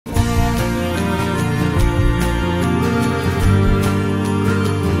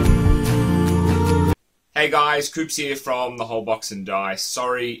Hey guys, Coops here from the WholeBox&Dice.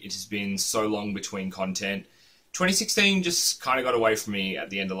 Sorry it has been so long between content. 2016 just kind of got away from me at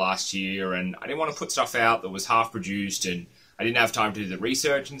the end of last year, and I didn't want to put stuff out that was half produced, and I didn't have time to do the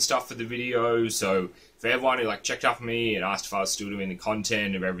research and stuff for the video. So for everyone who checked up on me and asked if I was still doing the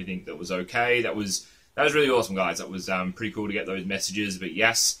content of everything that was okay, that was really awesome, guys. That was pretty cool to get those messages. But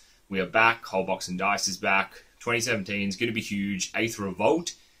yes, we are back. WholeBox&Dice is back. 2017 is going to be huge. Aether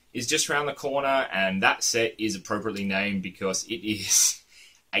Revolt is just around the corner, and that set is appropriately named because it is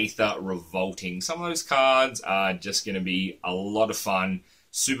Aether Revolting. Some of those cards are just going to be a lot of fun.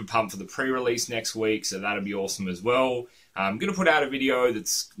 Super pumped for the pre-release next week, so that'll be awesome as well. I'm going to put out a video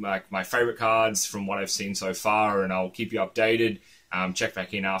that's like my favorite cards from what I've seen so far, and I'll keep you updated. Check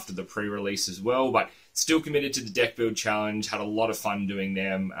back in after the pre-release as well, but still committed to the deck build challenge. Had a lot of fun doing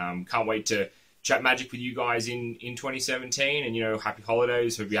them. Can't wait to chat Magic with you guys in 2017, and happy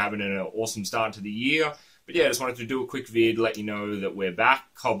holidays. Hope you're having an awesome start to the year. But yeah, just wanted to do a quick vid, let you know that we're back.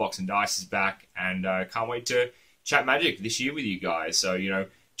 WholeBox&Dice is back, and can't wait to chat Magic this year with you guys. So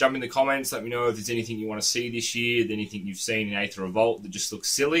jump in the comments, let me know if there's anything you want to see this year, anything you've seen in Aether Revolt that just looks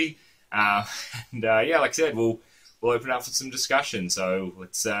silly. Yeah, like I said, we'll open up for some discussion. So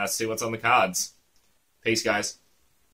let's see what's on the cards. Peace, guys.